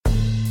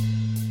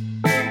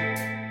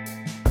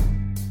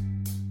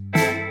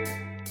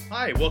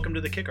Hi, welcome to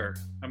The Kicker.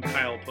 I'm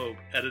Kyle Pope,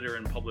 editor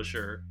and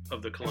publisher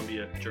of the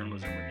Columbia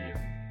Journalism Review.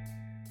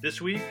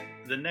 This week,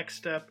 the next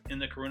step in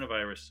the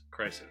coronavirus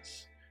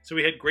crisis. So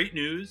we had great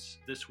news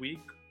this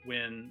week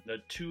when the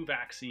two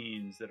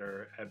vaccines that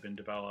have been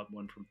developed,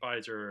 one from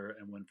Pfizer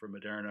and one from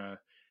Moderna,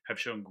 have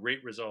shown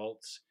great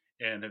results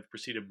and have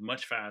proceeded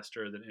much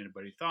faster than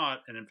anybody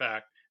thought, and in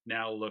fact,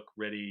 now look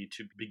ready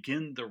to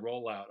begin the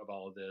rollout of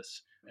all of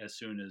this as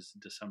soon as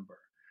December.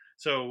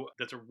 So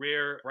that's a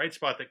rare bright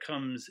spot that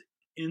comes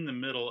in the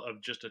middle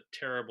of just a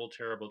terrible,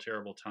 terrible,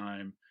 terrible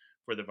time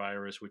for the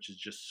virus, which is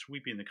just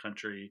sweeping the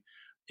country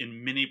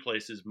in many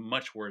places,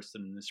 much worse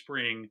than in the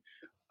spring.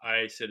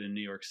 I sit in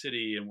New York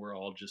City, and we're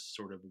all just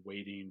sort of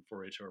waiting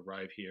for it to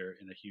arrive here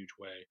in a huge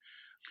way.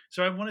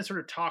 So I want to sort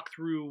of talk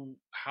through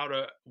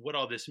what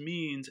all this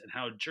means and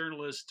how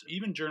journalists,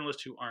 even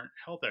journalists who aren't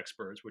health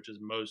experts, which is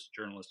most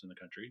journalists in the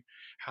country,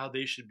 how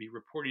they should be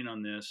reporting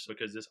on this,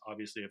 because this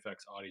obviously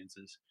affects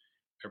audiences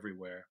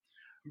everywhere.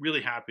 I'm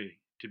really happy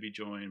to be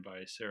joined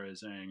by Sarah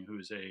Zhang,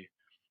 who's a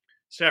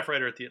staff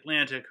writer at The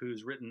Atlantic,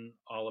 who's written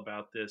all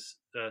about this.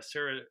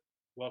 Sarah,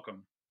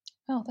 welcome.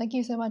 Oh, thank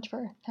you so much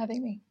for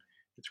having me.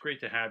 It's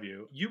great to have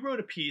you. You wrote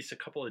a piece a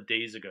couple of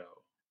days ago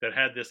that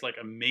had this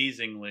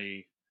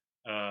amazingly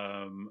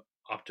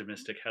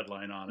optimistic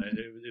headline on it.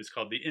 It was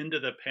called "The End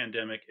of the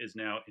Pandemic is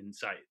Now in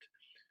Sight,"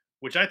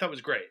 which I thought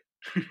was great.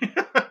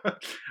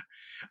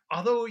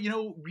 Although,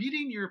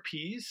 reading your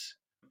piece,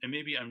 and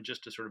maybe I'm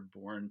just a sort of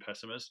born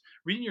pessimist,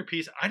 reading your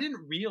piece, I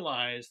didn't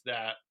realize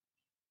that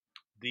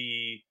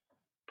the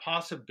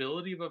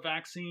possibility of a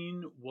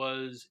vaccine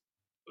was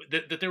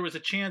that there was a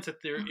chance that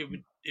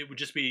it would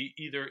just be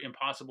either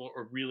impossible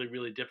or really,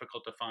 really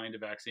difficult to find a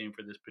vaccine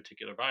for this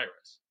particular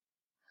virus.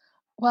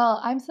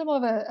 Well, I'm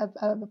somewhat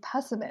of a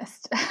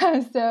pessimist.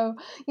 So,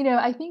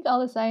 I think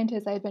all the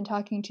scientists I've been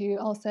talking to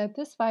all said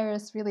this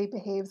virus really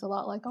behaves a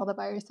lot like all the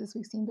viruses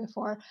we've seen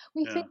before.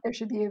 We Yeah. think there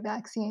should be a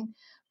vaccine,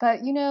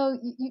 but you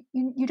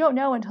don't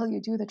know until you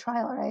do the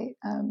trial, right?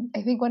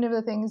 I think one of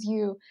the things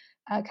you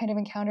kind of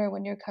encounter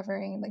when you're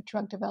covering like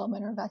drug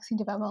development or vaccine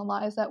development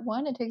law is that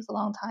one, it takes a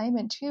long time,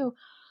 and two,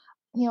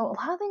 a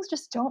lot of things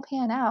just don't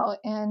pan out.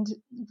 And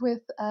with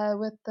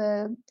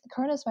the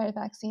coronavirus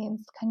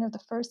vaccines, kind of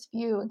the first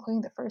few, including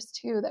the first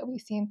two that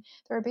we've seen,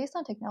 they were based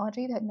on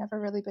technology that had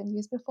never really been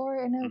used before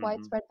in a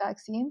widespread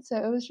vaccine. So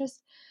it was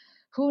just,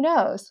 who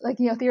knows?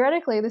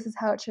 Theoretically, this is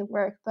how it should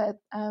work, but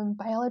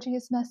biology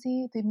is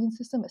messy. The immune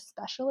system,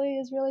 especially,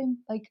 is really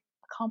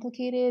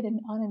complicated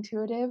and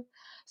unintuitive.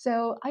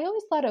 So I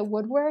always thought it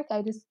would work.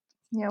 I just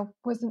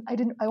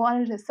I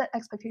wanted to set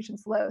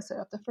expectations low, so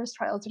if the first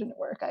trials didn't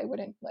work, I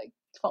wouldn't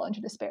fall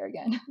into despair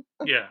again.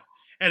 Yeah.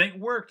 And it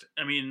worked.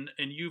 I mean,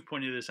 and you've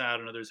pointed this out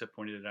and others have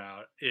pointed it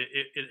out.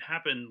 It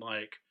happened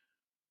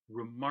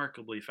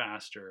remarkably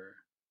faster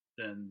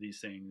than these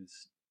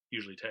things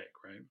usually take,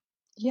 right?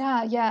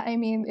 Yeah. I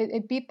mean,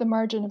 it beat the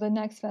margin of the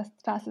next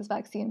fastest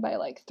vaccine by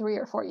 3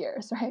 or 4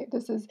 years, right?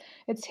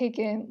 It's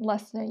taken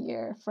less than a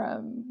year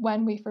from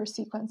when we first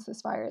sequenced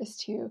this virus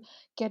to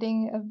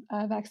getting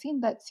a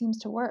vaccine that seems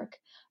to work.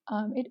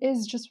 It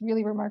is just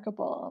really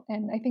remarkable.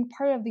 And I think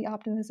part of the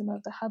optimism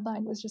of the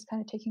headline was just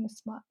kind of taking a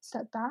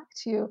step back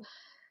to,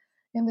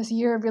 in this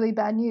year of really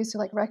bad news, to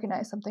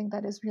recognize something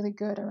that is really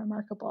good and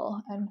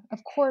remarkable. And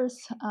of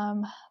course,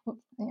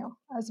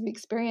 as we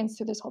experience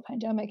through this whole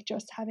pandemic,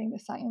 just having the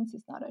science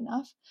is not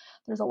enough.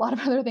 There's a lot of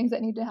other things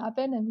that need to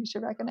happen, and we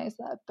should recognize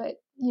that. But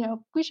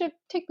we should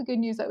take the good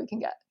news that we can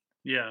get.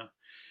 Yeah.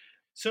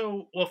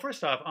 So, well,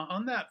 first off,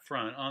 on that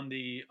front, on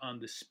the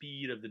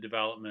speed of the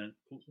development,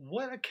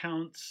 what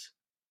accounts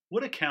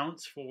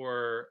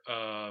for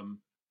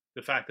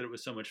the fact that it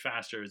was so much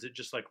faster? Is it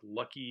just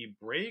lucky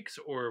breaks,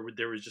 or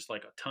there was just a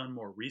ton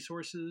more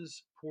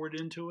resources poured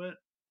into it?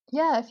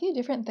 Yeah, a few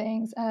different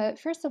things.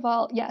 First of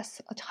all,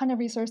 yes, a ton of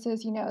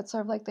resources. It's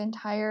sort of like the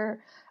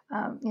entire,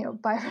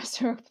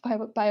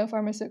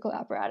 biopharmaceutical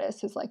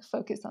apparatus is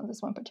focused on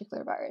this one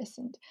particular virus,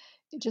 and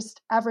it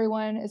just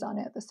everyone is on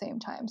it at the same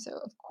time. So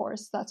of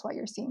course, that's why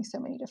you're seeing so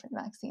many different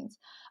vaccines.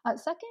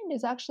 Second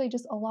is actually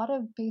just a lot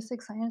of basic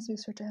science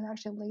research that had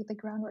actually laid the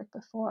groundwork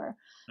before.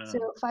 So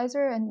Oh,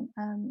 Pfizer and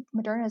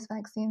Moderna's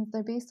vaccines,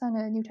 they're based on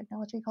a new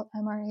technology called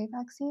mRNA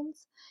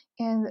vaccines.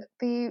 And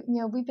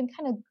we've been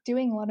kind of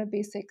doing a lot of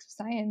basic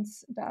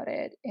science about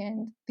it.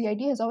 And the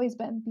idea has always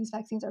been these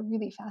vaccines are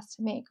really fast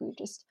to make. We've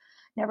just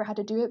never had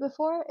to do it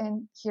before.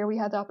 And here we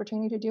had the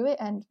opportunity to do it.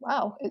 And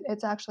wow,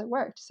 it's actually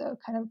worked. So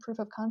kind of proof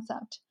of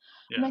concept.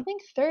 And yeah. I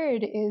think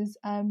third is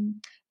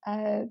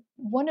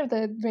one of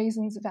the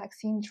reasons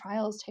vaccine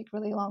trials take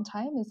really long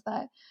time is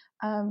that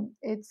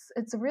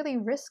it's really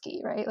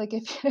risky, right? Like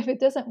if it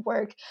doesn't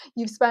work,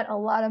 you've spent a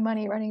lot of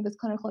money running this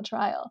clinical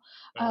trial.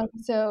 Right.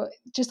 So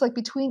just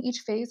between each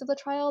phase of the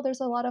trial,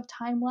 there's a lot of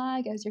time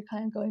lag as you're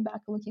kind of going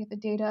back and looking at the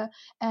data.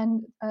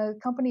 And a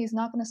company is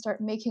not going to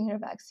start making a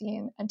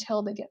vaccine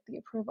until they get the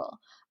approval.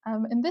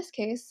 In this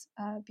case,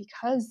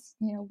 because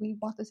we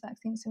want this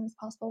vaccine as soon as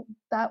possible,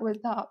 that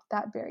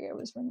barrier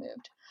was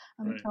removed.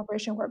 Right.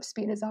 Operation Warp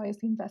Speed has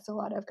obviously invested a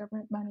lot of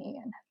government money,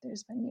 and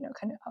there's been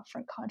kind of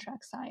upfront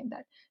contracts signed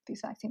that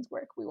these vaccines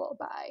work. We will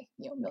buy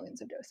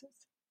millions of doses.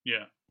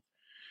 Yeah.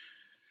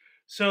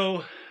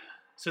 So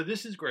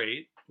this is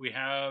great. We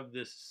have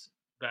this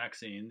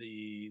vaccine.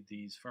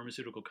 These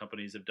pharmaceutical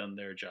companies have done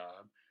their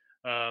job,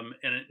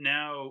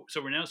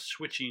 we're now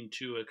switching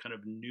to a kind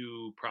of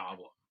new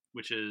problem,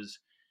 which is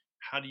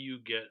how do you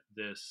get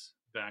this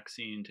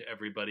vaccine to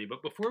everybody?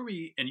 But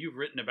and you've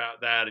written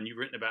about that, and you've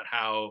written about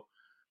how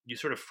you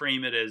sort of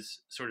frame it as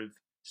sort of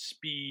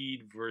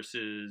speed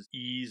versus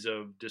ease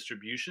of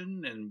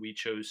distribution, and we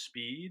chose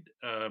speed,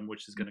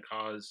 which is going to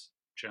cause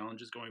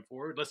challenges going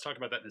forward. Let's talk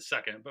about that in a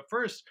second. But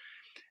first,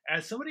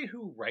 as somebody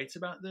who writes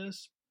about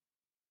this,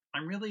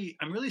 I'm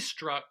really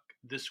struck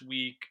this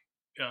week.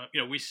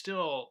 We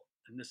still,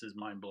 and this is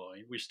mind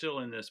blowing, we're still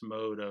in this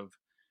mode of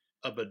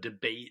a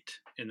debate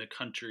in the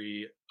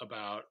country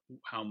about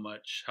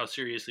how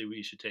seriously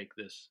we should take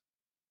this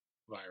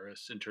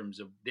virus in terms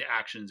of the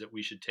actions that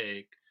we should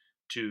take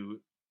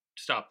to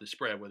stop the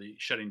spread, whether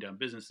shutting down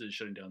businesses,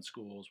 shutting down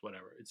schools,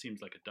 whatever. It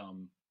seems like a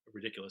dumb,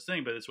 ridiculous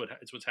thing, but it's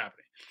what's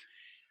happening.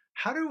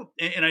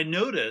 And I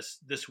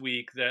noticed this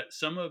week that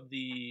some of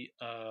the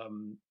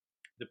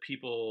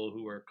people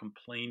who are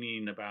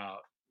complaining about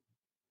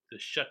the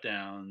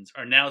shutdowns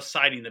are now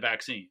citing the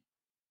vaccine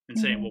and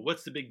saying, well,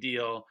 what's the big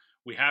deal?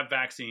 We have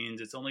vaccines.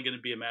 It's only going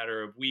to be a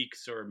matter of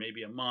weeks or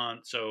maybe a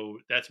month. So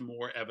that's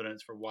more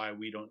evidence for why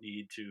we don't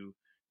need to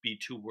be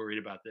too worried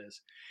about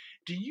this.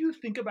 Do you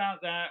think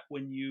about that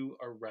when you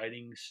are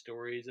writing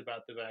stories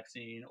about the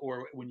vaccine,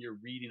 or when you're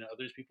reading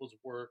other people's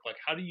work? Like,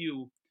 how do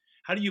you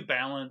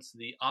balance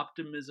the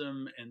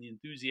optimism and the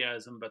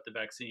enthusiasm about the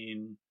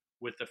vaccine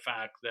with the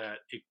fact that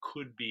it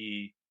could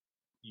be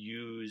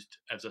used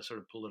as a sort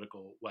of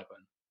political weapon?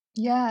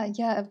 Yeah,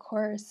 of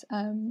course.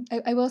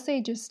 I will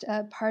say just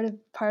part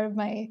of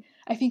my.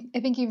 I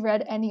think you've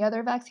read any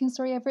other vaccine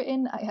story I've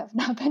written. I have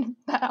not been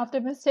that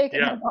optimistic,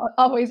 and Yeah. I've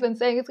always been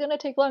saying it's going to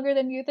take longer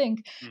than you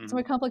think. Mm-hmm. It's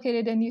more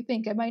complicated than you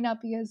think. It might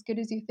not be as good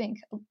as you think.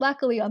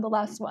 Luckily, on the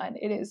last one,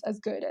 it is as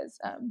good as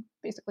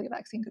basically a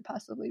vaccine could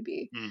possibly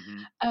be.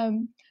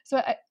 Mm-hmm.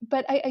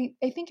 But I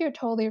think you're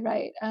totally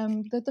right.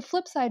 The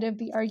flip side of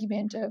the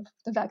argument of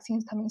the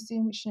vaccines coming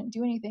soon, we shouldn't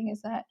do anything,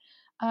 is that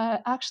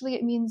actually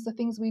it means the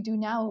things we do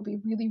now will be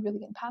really, really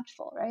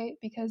impactful, right?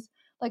 Because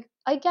like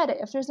I get it,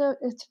 if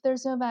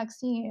there's no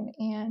vaccine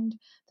and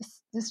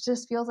this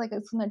just feels like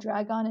it's going to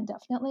drag on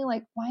indefinitely,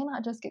 like why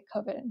not just get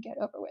COVID and get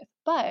over with?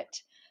 But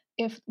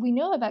if we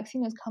know a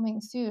vaccine is coming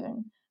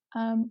soon,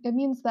 it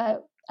means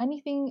that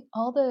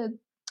all the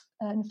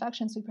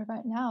infections we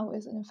prevent now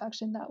is an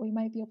infection that we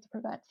might be able to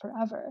prevent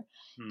forever.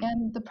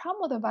 And the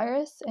problem with the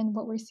virus and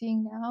what we're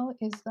seeing now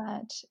is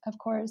that, of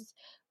course,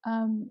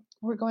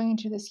 we're going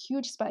into this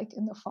huge spike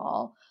in the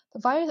fall.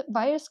 The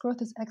virus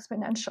growth is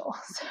exponential,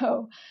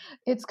 so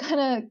it's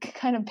gonna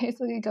kind of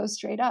basically go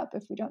straight up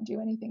if we don't do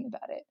anything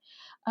about it.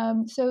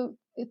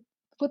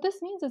 What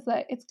this means is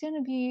that it's going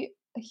to be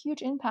a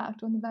huge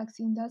impact when the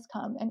vaccine does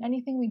come, and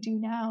anything we do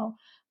now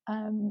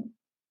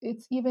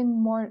it's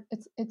even more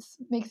it's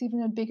makes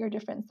even a bigger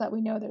difference that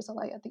we know there's a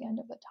light at the end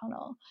of the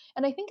tunnel.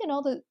 And I think in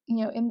all the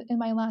in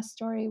my last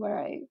story where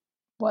I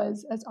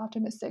was as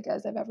optimistic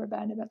as I've ever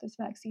been about this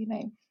vaccine,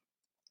 I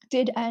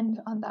did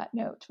end on that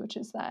note, which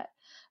is that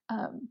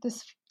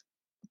this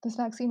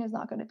vaccine is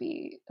not going to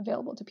be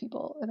available to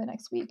people in the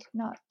next week,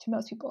 not to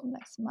most people in the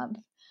next month,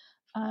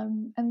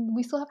 and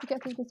we still have to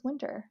get through this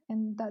winter,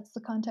 and that's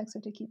the context we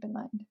have to keep in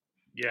mind.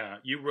 Yeah,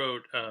 you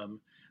wrote,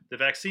 the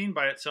vaccine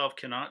by itself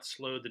cannot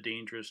slow the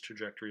dangerous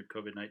trajectory of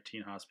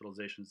COVID-19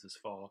 hospitalizations this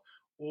fall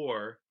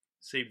or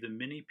save the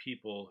many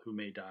people who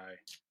may die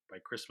by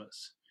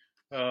Christmas.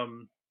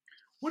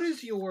 What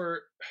is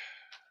your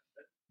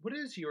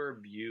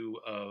view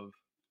of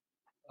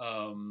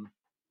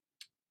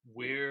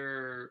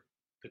where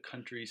the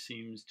country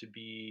seems to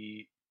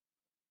be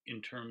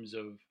in terms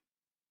of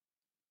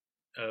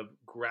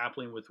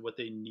grappling with what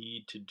they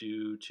need to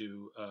do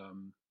to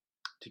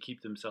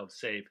keep themselves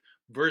safe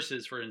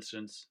versus, for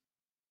instance,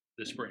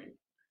 the spring?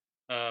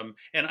 And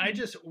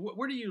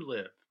where do you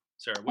live,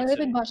 Sarah? I What live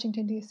city? in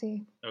Washington,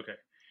 D.C. Okay.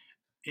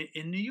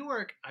 In New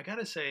York, I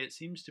gotta say, it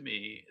seems to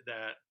me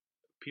that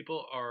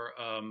people are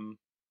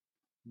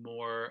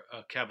more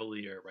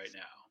cavalier right now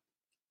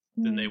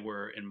than they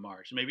were in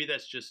March. Maybe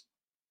that's just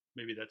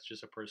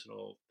a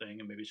personal thing,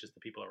 and maybe it's just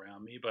the people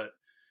around me. But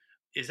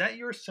is that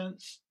your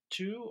sense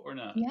too, or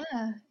not?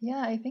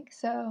 Yeah, I think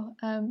so.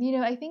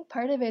 I think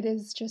part of it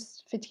is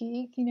just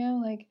fatigue,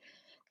 like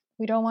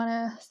we don't want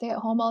to stay at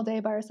home all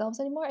day by ourselves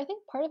anymore. I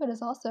think part of it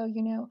is also,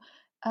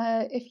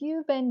 if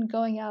you've been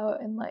going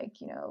out and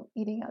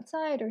eating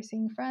outside or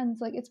seeing friends,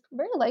 like it's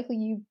very likely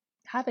you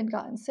haven't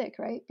gotten sick,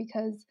 right?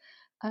 Because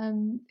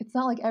it's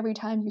not like every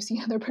time you see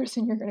another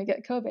person you're going to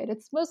get COVID.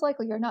 It's most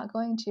likely you're not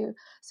going to.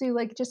 So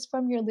like just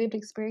from your lived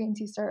experience,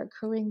 you start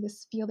accruing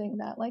this feeling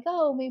that like,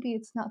 oh, maybe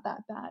it's not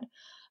that bad.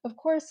 Of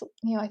course,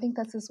 I think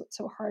that's just what's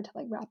so hard to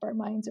like wrap our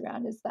minds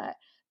around is that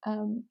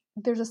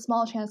there's a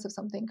small chance of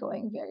something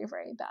going very,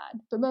 very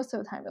bad, but most of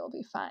the time it'll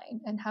be fine.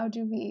 And how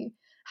do we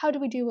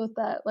deal with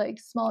that like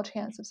small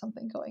chance of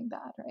something going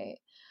bad, right?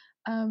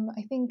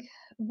 I think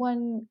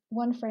one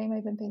frame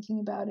I've been thinking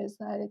about is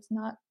that it's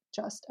not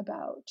just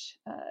about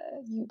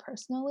you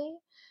personally.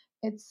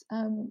 It's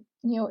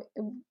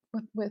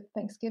with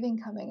Thanksgiving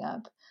coming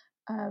up,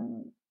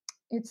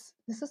 this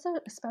is an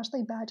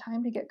especially bad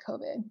time to get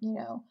COVID.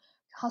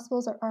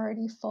 Hospitals are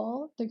already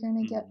full; they're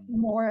going to get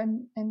more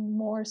and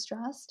more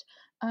stressed.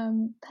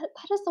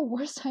 That is the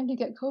worst time to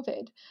get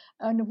COVID,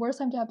 and the worst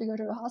time to have to go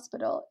to a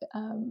hospital.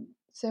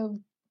 So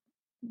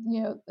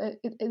I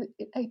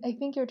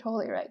think you're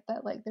totally right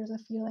that like there's a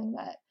feeling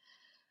that,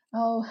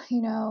 oh,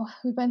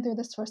 we've been through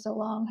this for so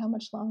long, how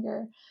much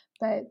longer?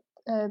 But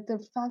the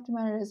fact of the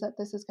matter is that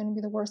this is going to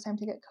be the worst time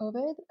to get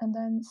COVID. And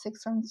then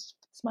 6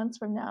 months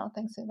from now,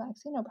 thanks to the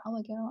vaccine, it'll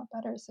probably get a lot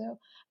better. So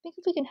I think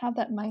if we can have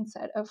that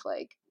mindset of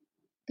like,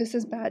 this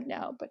is bad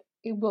now, but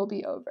it will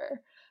be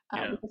over. We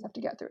just have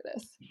to get through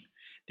this.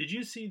 Did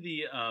you see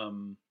the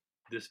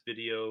this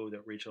video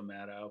that Rachel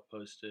Maddow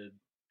posted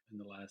in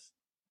the last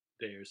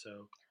day or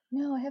so?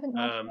 No, I haven't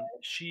watched it.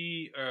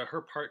 She,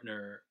 her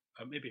partner,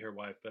 maybe her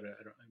wife, but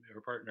I don't.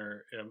 Her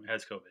partner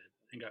has COVID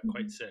and got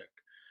quite sick.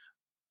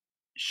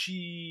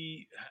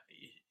 She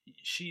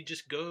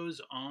just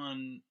goes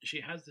on. She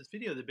has this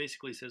video that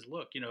basically says,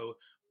 "Look,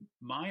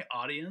 my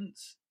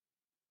audience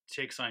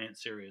takes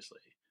science seriously.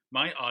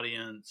 My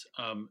audience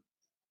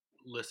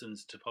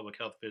listens to public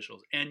health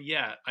officials, and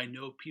yet I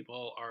know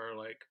people are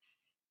like."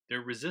 They're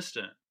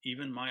resistant.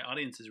 Even my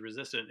audience is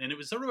resistant. And it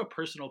was sort of a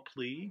personal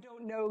plea. I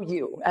don't know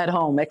you at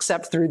home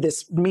except through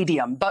this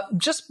medium, but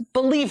just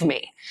believe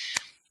me,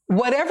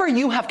 whatever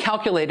you have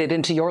calculated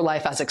into your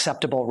life as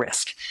acceptable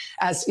risk,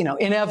 as,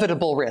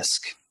 inevitable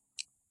risk,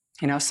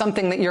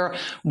 something that you're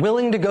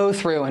willing to go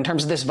through in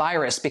terms of this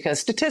virus, because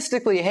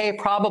statistically, hey,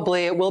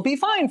 probably it will be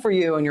fine for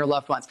you and your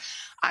loved ones.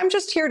 I'm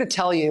just here to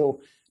tell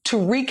you to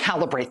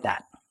recalibrate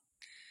that.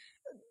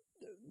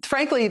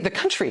 Frankly, the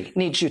country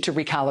needs you to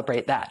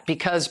recalibrate that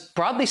because,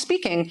 broadly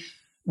speaking,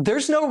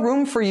 there's no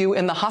room for you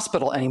in the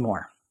hospital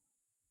anymore.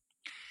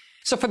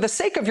 So for the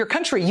sake of your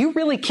country, you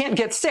really can't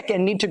get sick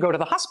and need to go to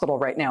the hospital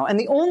right now. And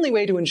the only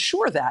way to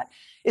ensure that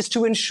is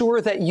to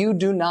ensure that you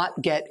do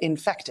not get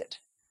infected.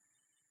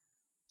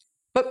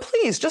 But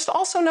please just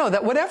also know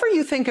that whatever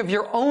you think of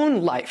your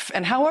own life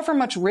and however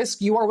much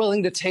risk you are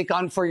willing to take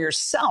on for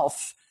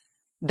yourself,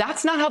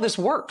 that's not how this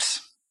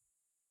works.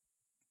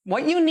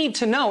 What you need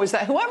to know is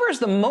that whoever is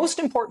the most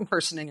important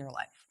person in your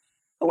life,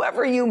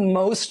 whoever you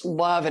most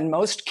love and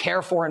most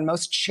care for and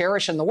most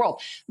cherish in the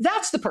world,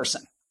 that's the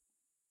person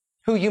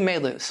who you may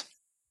lose.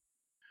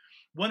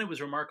 One, it was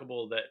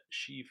remarkable that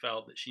she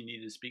felt that she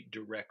needed to speak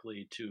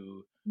directly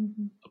to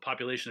a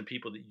population of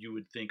people that you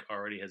would think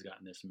already has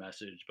gotten this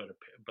message,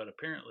 but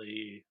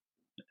apparently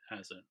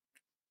hasn't.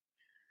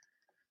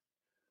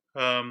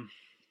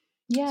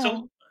 Yeah.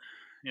 So,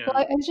 yeah. Well,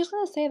 I was just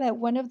going to say that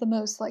one of the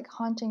most like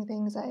haunting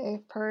things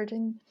I've heard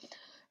in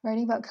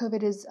writing about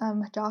COVID is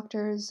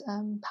doctors,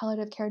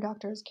 palliative care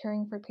doctors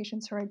caring for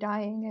patients who are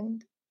dying,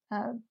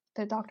 and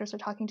the doctors are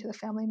talking to the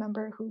family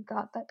member who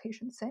got that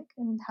patient sick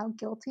and how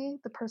guilty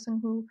the person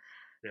who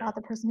got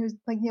the person who's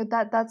like,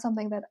 that's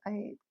something that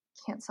I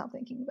can't stop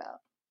thinking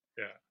about.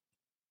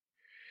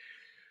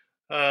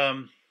 Yeah.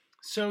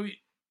 So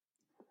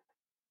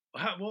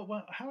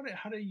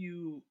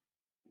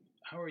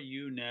how are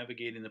you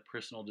navigating the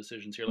personal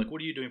decisions here? Like,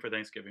 what are you doing for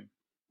Thanksgiving?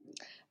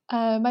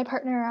 My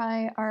partner and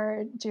I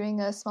are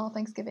doing a small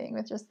Thanksgiving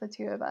with just the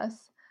two of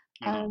us.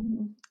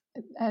 And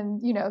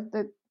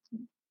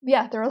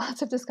there are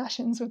lots of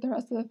discussions with the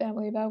rest of the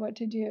family about what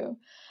to do.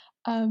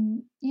 I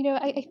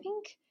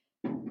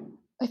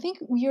think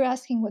you're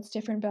asking what's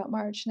different about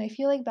March, and I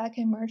feel like back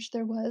in March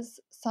there was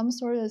some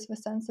sort of a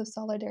sense of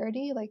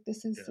solidarity, like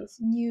this is this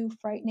new,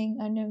 frightening,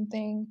 unknown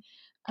thing.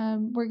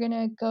 We're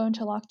gonna go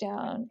into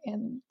lockdown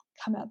and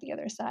come out the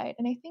other side.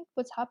 And I think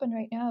what's happened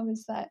right now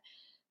is that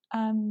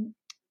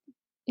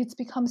it's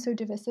become so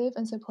divisive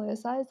and so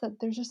politicized that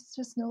there's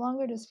just no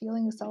longer this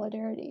feeling of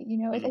solidarity.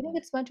 I think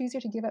it's much easier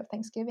to give up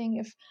Thanksgiving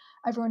if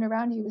everyone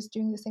around you is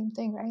doing the same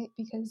thing, right?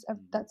 Because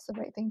that's the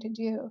right thing to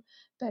do.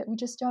 But we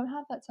just don't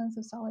have that sense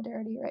of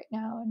solidarity right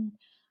now. And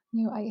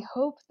I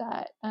hope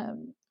that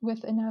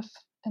with enough,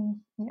 and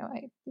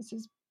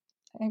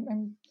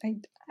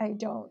I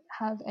don't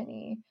have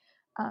any.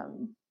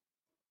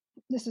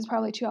 This is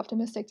probably too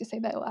optimistic to say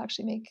that it will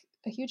actually make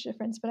a huge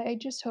difference, but I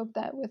just hope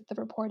that with the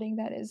reporting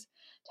that is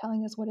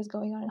telling us what is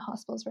going on in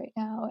hospitals right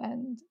now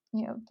and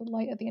the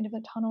light at the end of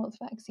the tunnel with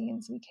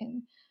vaccines, we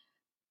can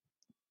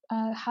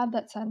have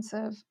that sense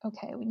of,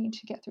 okay, we need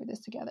to get through this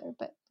together,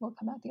 but we'll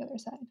come out the other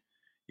side.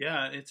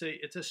 Yeah, it's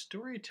a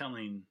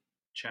storytelling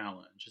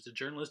challenge. It's a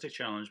journalistic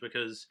challenge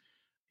because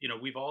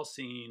we've all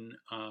seen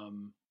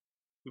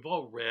we've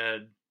all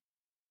read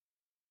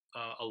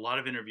a lot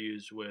of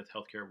interviews with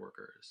healthcare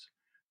workers,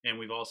 and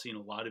we've all seen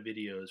a lot of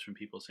videos from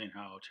people saying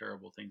how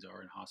terrible things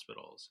are in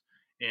hospitals.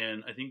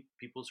 And I think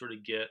people sort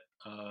of get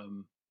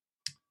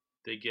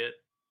they get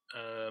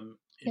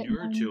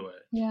inured to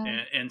it,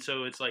 Yeah. and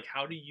so it's like,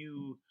 how do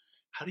you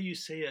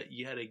say it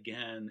yet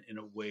again in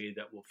a way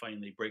that will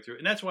finally break through?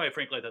 And that's why,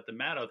 frankly, I thought the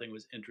Maddow thing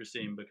was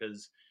interesting,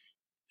 because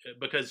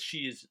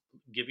she is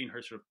giving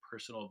her sort of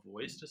personal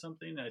voice to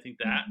something. And I think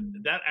that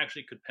Mhm. that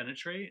actually could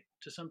penetrate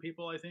to some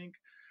people, I think.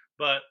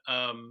 But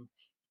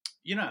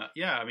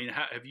yeah. I mean,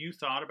 have you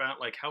thought about,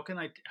 like, how can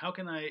I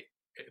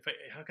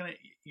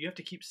you have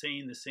to keep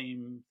saying the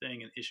same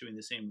thing and issuing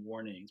the same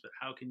warnings, but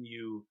how can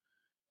you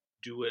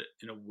do it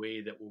in a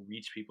way that will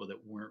reach people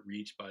that weren't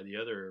reached by the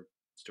other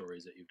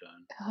stories that you've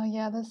done? Oh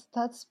yeah,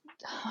 that's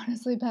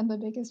honestly been the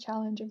biggest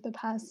challenge of the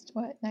past,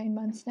 what, 9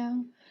 months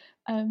now.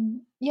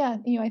 Yeah,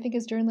 I think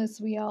as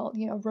journalists, we all,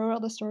 wrote all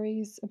the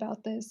stories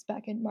about this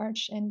back in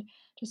March, and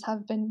just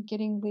have been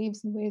getting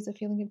waves and waves of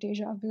feeling of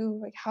deja vu.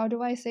 Like, how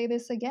do I say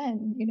this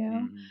again?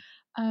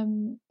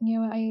 Hmm.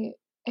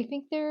 I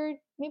think there are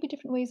maybe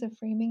different ways of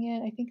framing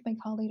it. I think my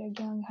colleague Doug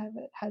Young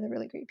had a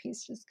really great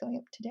piece just going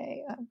up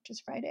today,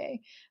 just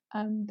Friday,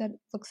 that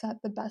looks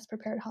at the best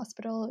prepared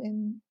hospital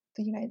in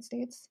the United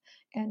States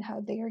and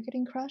how they are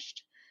getting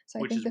crushed. So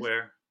I Which think is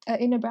where?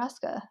 in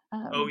Nebraska,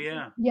 Oh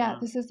yeah, yeah,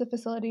 this is the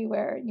facility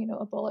where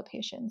Ebola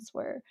patients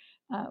were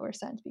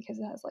sent because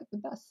it has like the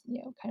best,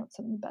 kind of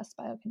some of the best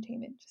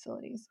biocontainment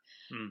facilities,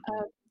 hmm.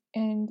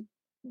 and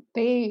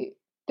they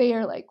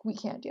are like, we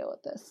can't deal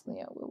with this,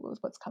 with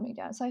what's coming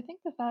down. So I think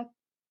the fact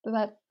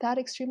that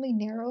extremely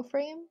narrow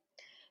frame,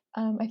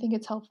 I think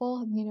it's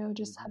helpful,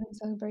 just Hmm. having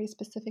some very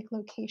specific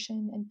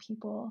location and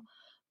people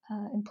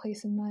and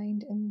place in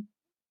mind, and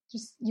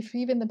just if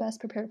even the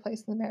best prepared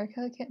place in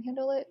America can't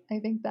handle it, I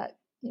think that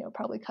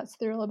probably cuts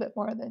through a little bit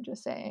more than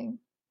just saying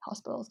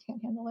hospitals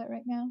can't handle it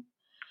right now.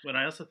 But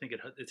I also think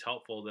it's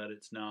helpful that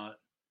it's not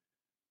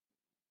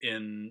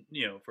in,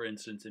 for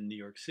instance, in New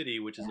York City,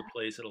 which is a Yeah,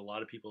 place that a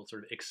lot of people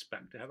sort of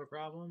expect to have a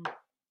problem.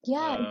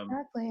 yeah, Um,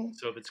 exactly.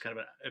 so if it's kind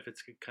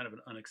of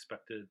an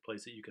unexpected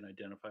place that you can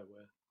identify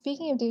with.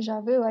 Speaking of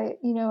deja vu, my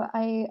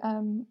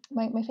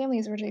family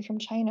is originally from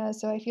China,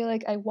 so I feel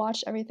like I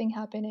watched everything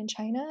happen in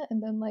China,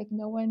 and then like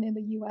no one in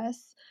the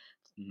U.S.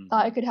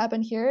 thought it Hmm. could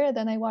happen here.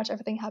 Then I watched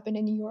everything happen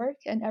in New York,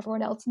 and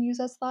everyone else in the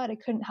U.S. thought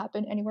it couldn't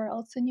happen anywhere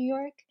else in New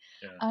York.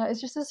 Yeah, It's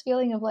just this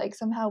feeling of like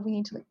somehow we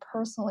need to like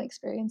personally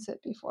experience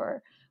it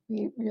before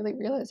we really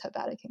realize how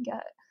bad it can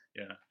get.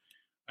 yeah.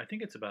 I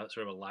think it's about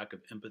sort of a lack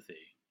of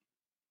empathy.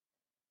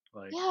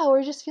 Like, Yeah,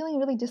 we're just feeling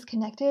really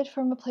disconnected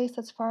from a place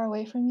that's far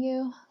away from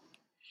you.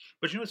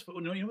 but what's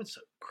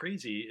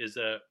crazy is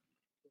that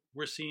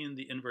we're seeing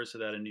the inverse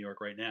of that in New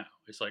York right now.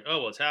 It's like, oh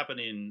well, it's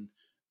happening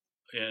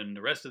in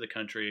the rest of the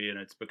country, and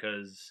it's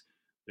because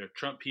they're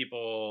Trump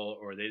people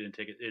or they didn't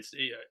take it.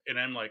 And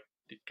I'm like,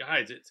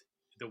 guys, it's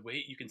the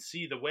way you can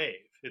see the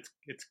wave. It's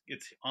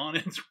on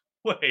its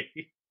way.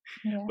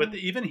 But Yeah.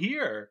 even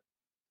here,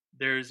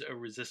 there's a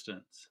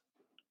resistance.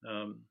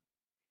 Um,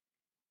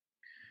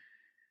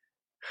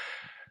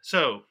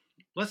 so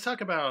let's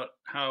talk about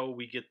how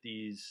we get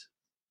these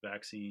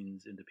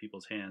vaccines into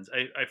people's hands.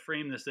 I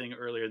framed this thing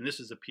earlier, and this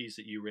is a piece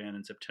that you ran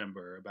in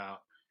September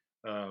about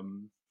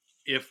um,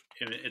 if,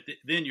 and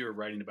then you were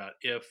writing about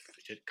if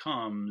it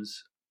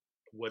comes,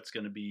 what's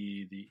going to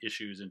be the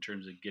issues in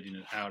terms of getting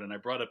it out. And I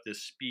brought up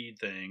this speed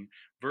thing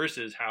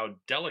versus how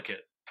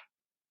delicate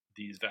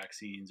these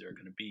vaccines are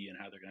going to be, and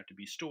how they're going to have to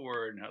be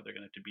stored, and how they're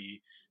going to have to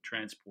be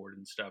transported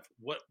and stuff.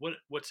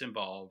 What's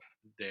involved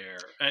there?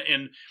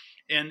 And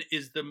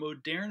is the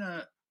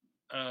Moderna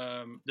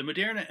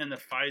and the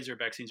Pfizer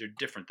vaccines are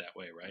different that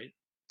way, right?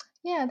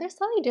 Yeah, they're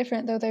slightly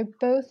different, though they're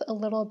both a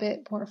little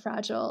bit more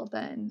fragile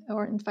than,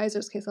 or in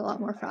Pfizer's case, a lot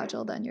more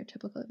fragile than your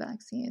typical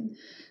vaccine.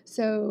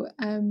 So,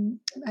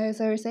 as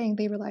I was saying,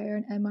 they rely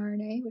on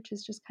mRNA, which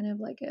is just kind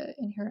of like an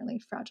inherently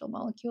fragile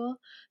molecule.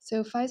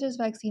 So, Pfizer's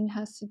vaccine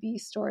has to be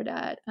stored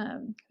at, I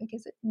think,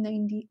 is it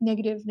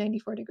negative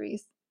 94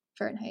 degrees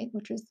Fahrenheit,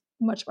 which is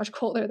much, much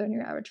colder than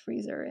your average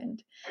freezer,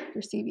 and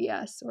your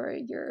CVS or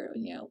your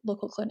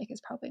local clinic is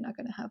probably not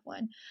going to have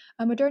one.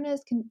 Modernas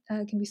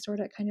can be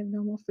stored at kind of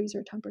normal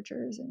freezer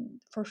temperatures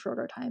and for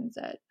shorter times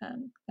at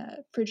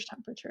fridge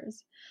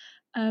temperatures.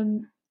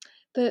 Um,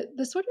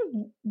 the sort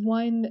of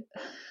one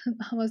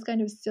almost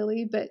kind of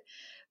silly but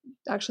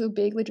actually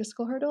big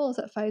logistical hurdle is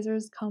that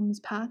Pfizer's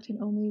comes packed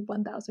in only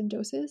 1,000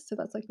 doses, so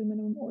that's like the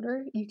minimum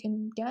order you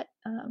can get.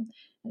 And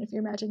if you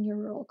imagine your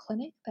rural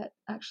clinic, that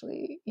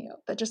actually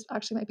that just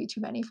actually might be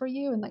too many for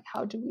you, and like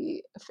how do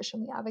we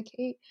efficiently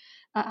allocate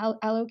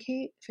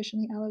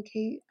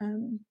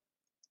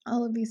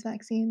all of these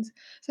vaccines.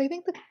 So I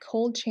think the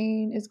cold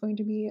chain is going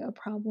to be a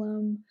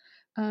problem.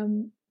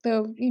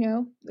 Though,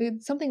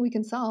 it's something we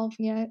can solve,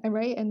 yeah,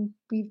 right? And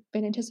we've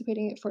been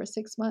anticipating it for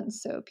 6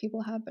 months, so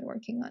people have been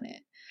working on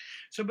it.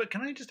 So, but can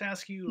I just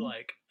ask you,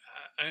 like,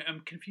 I'm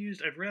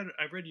confused. I've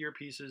read your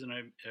pieces, and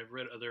I've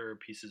read other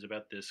pieces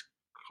about this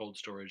cold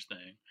storage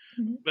thing.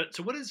 Mm-hmm. But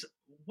so what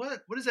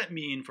does that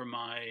mean for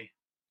my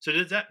So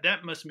does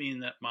that must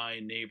mean that my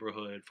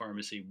neighborhood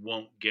pharmacy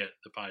won't get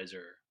the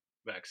Pfizer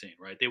vaccine,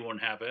 right? They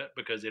won't have it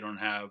because they don't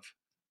have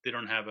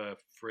a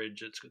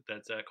fridge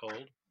that's that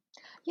cold.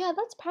 Yeah,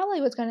 that's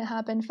probably what's going to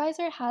happen.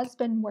 Pfizer has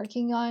been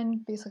working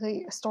on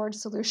basically a storage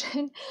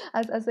solution,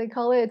 as they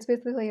call it. It's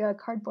basically a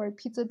cardboard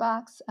pizza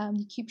box.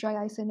 You keep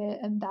dry ice in it,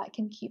 and that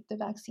can keep the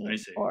I vaccine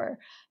see. for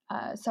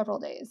several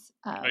days.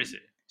 I see.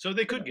 So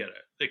they could get it.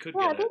 They could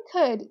Yeah, get they it.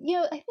 could.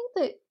 I think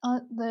that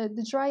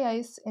the dry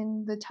ice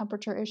and the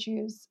temperature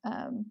issues,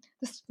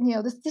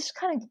 this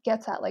kind of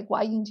gets at like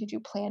why you need to do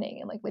planning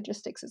and like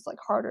logistics is like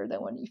harder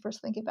than when you first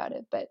think about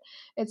it. But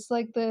it's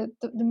like the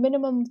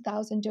minimum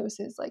 1,000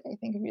 doses, like I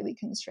think really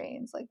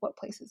constrains like what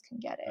places can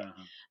get it.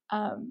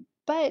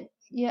 But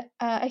yeah,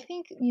 I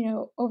think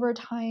over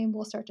time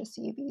we'll start to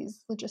see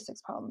these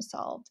logistics problems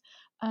solved.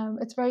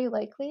 It's very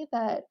likely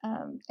that,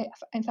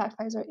 in fact,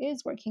 Pfizer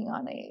is working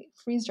on a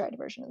freeze-dried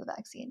version of the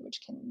vaccine,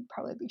 which can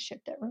probably be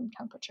shipped at room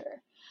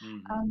temperature.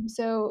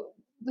 So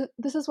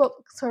this is what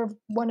sort of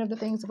one of the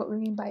things of what we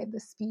mean by the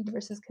speed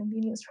versus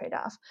convenience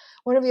trade-off.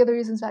 One of the other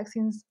reasons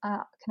vaccines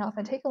can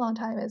often take a long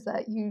time is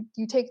that you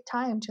take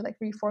time to like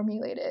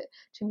reformulate it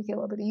to make it a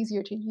little bit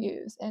easier to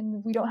use,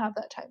 and we don't have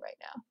that time right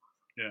now.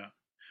 Yeah.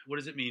 What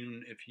does it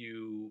mean if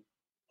you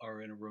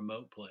are in a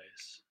remote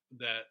place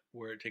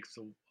where it takes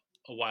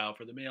a while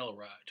for the mail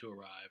to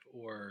arrive?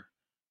 Or,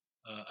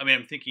 I mean,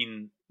 I'm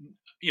thinking,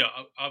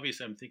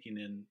 obviously I'm thinking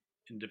in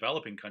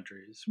developing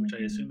countries, which I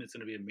assume is going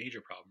to be a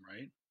major problem,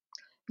 right?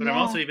 But I'm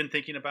also even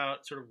thinking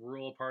about sort of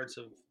rural parts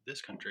of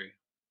this country.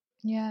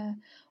 Yeah.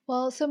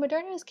 Well, so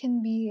Modernas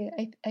can be,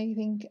 I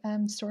think,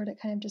 stored at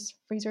kind of just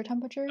freezer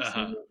temperatures.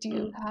 So we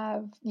do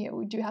have,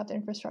 we do have the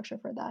infrastructure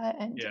for that,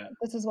 and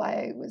this is why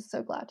I was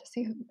so glad to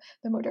see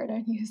the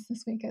Moderna news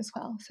this week as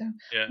well. So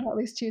at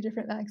least 2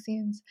 different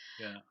vaccines.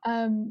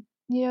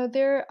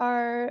 There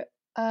are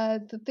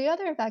the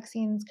other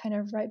vaccines kind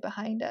of right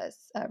behind us,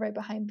 right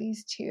behind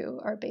these 2,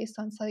 are based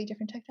on slightly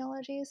different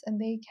technologies,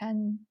 and they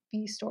can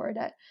be stored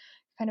at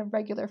kind of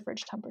regular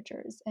fridge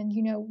temperatures. And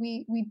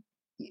we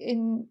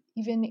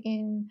even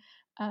in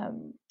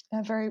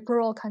very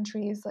rural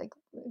countries, like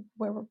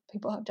where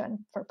people have done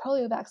for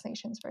polio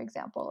vaccinations, for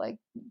example, like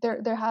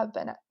there have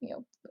been,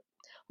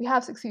 we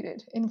have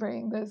succeeded in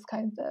bringing those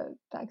kinds of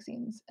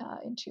vaccines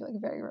into like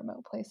very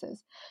remote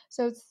places.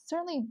 So it's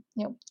certainly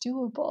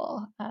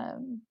doable.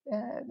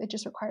 It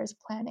just requires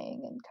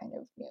planning and kind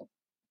of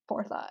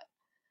forethought.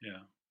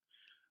 Yeah.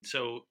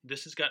 So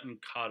this has gotten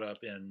caught up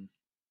in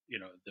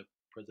the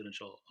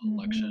presidential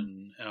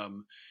election.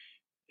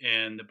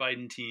 And the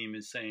Biden team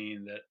is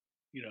saying that,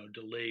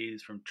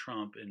 delays from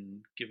Trump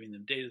in giving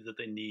them data that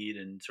they need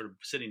and sort of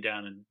sitting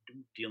down and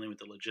dealing with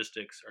the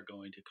logistics are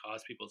going to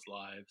cost people's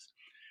lives.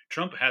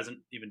 Trump hasn't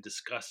even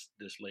discussed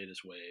this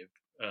latest wave.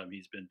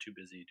 He's been too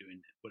busy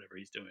doing whatever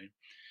he's doing.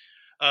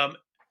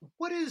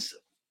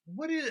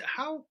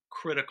 How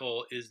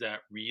critical is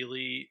that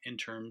really in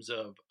terms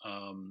of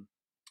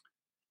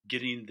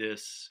getting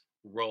this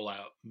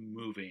rollout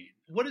moving?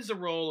 What is the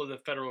role of the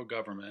federal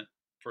government,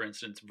 for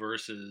instance,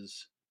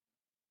 versus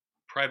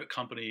private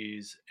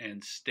companies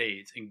and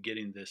states in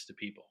getting this to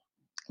people?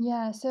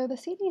 Yeah, so the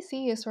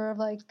CDC is sort of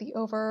like the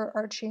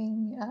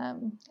overarching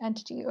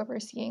entity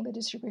overseeing the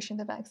distribution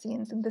of the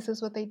vaccines. And this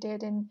is what they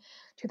did in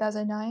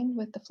 2009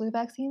 with the flu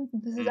vaccines.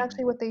 And this is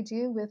actually what they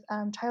do with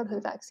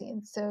childhood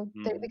vaccines. So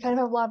they kind of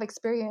have a lot of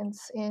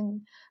experience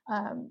in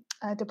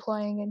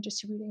deploying and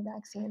distributing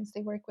vaccines.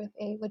 They work with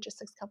a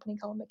logistics company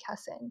called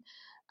McKesson,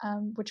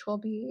 which will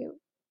be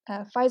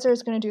Pfizer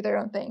is going to do their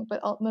own thing,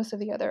 but most of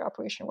the other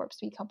Operation Warp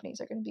Speed companies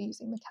are going to be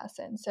using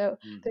McKesson. So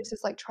there's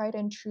this like tried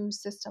and true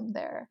system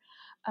there.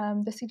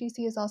 The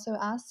CDC has also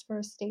asked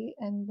for state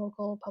and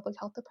local public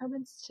health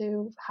departments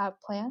to have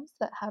plans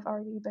that have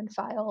already been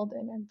filed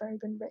and have already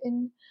been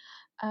written.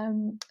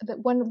 That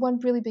one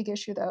really big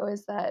issue though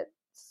is that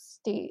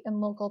state and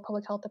local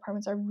public health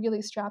departments are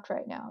really strapped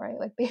right now, right?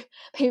 Like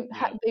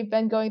they've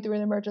been going through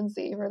an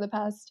emergency for the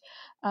past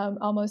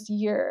almost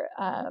year,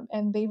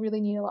 and they really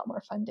need a lot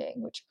more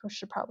funding, which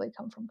should probably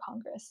come from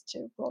Congress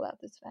to roll out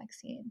this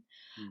vaccine.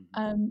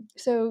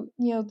 So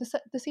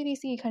the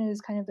CDC is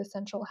kind of the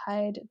central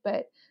head,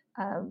 but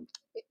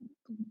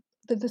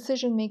the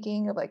decision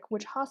making of like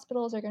which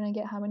hospitals are going to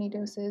get how many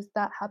doses,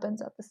 that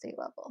happens at the state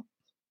level.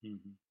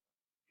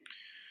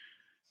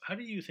 How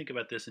do you think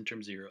about this in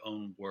terms of your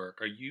own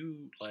work? Are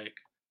you like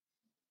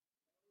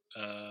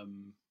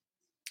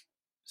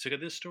sick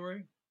of this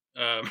story?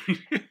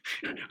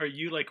 Are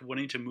you like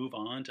wanting to move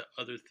on to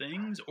other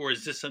things, or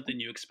is this something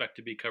you expect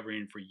to be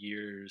covering for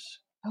years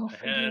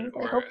ahead?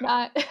 I hope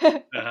not.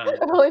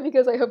 Only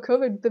because I hope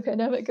the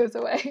pandemic goes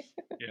away.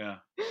 Yeah.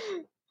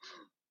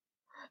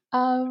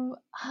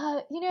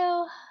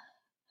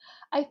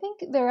 I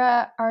think there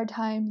are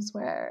times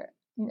where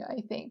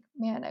I think,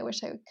 man, I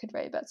wish I could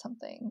write about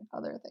something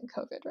other than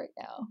COVID right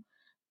now.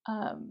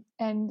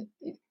 And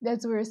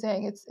as we were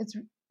saying, it's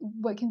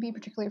what can be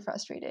particularly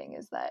frustrating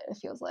is that it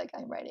feels like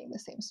I'm writing the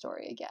same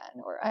story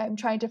again, or I'm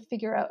trying to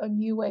figure out a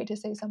new way to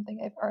say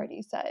something I've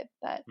already said.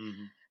 That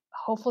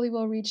hopefully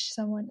will reach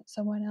someone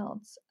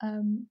else.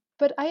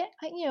 But I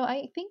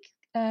think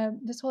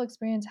this whole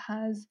experience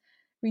has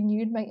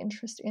renewed my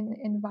interest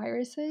in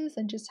viruses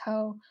and just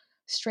how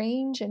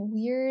strange and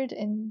weird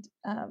and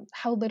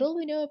how little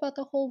we know about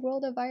the whole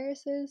world of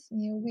viruses.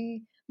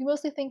 We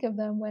mostly think of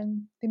them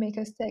when they make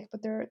us sick,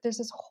 but there's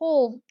this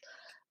whole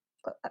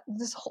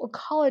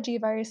ecology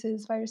of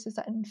viruses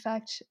that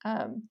infect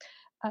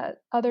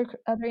other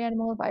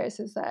animal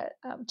viruses, that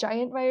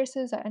giant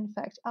viruses that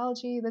infect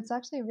algae. That's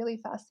actually really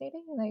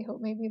fascinating, and I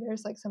hope maybe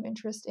there's like some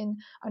interest in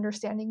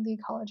understanding the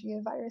ecology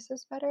of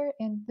viruses better.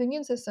 And the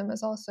immune system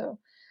is also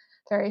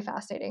very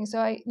fascinating. So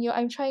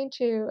I'm trying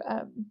to,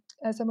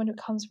 as someone who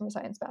comes from a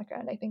science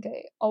background, I think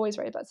I always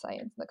write about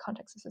science in the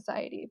context of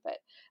society, but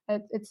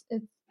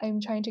I'm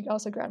trying to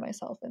also ground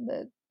myself in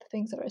the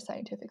things that are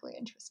scientifically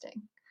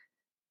interesting.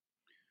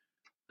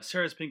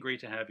 Sarah, it's been great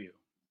to have you.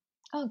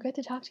 Oh, good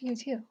to talk to you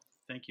too.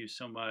 Thank you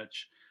so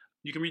much.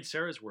 You can read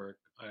Sarah's work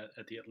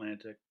at The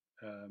Atlantic,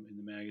 in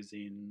the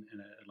magazine,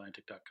 and at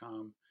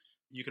Atlantic.com.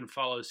 You can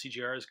follow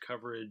CJR's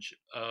coverage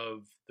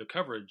of the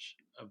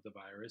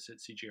virus at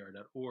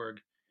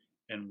cjr.org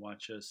and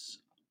watch us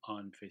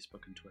on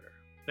Facebook and Twitter.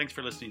 Thanks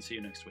for listening. See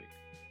you next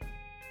week.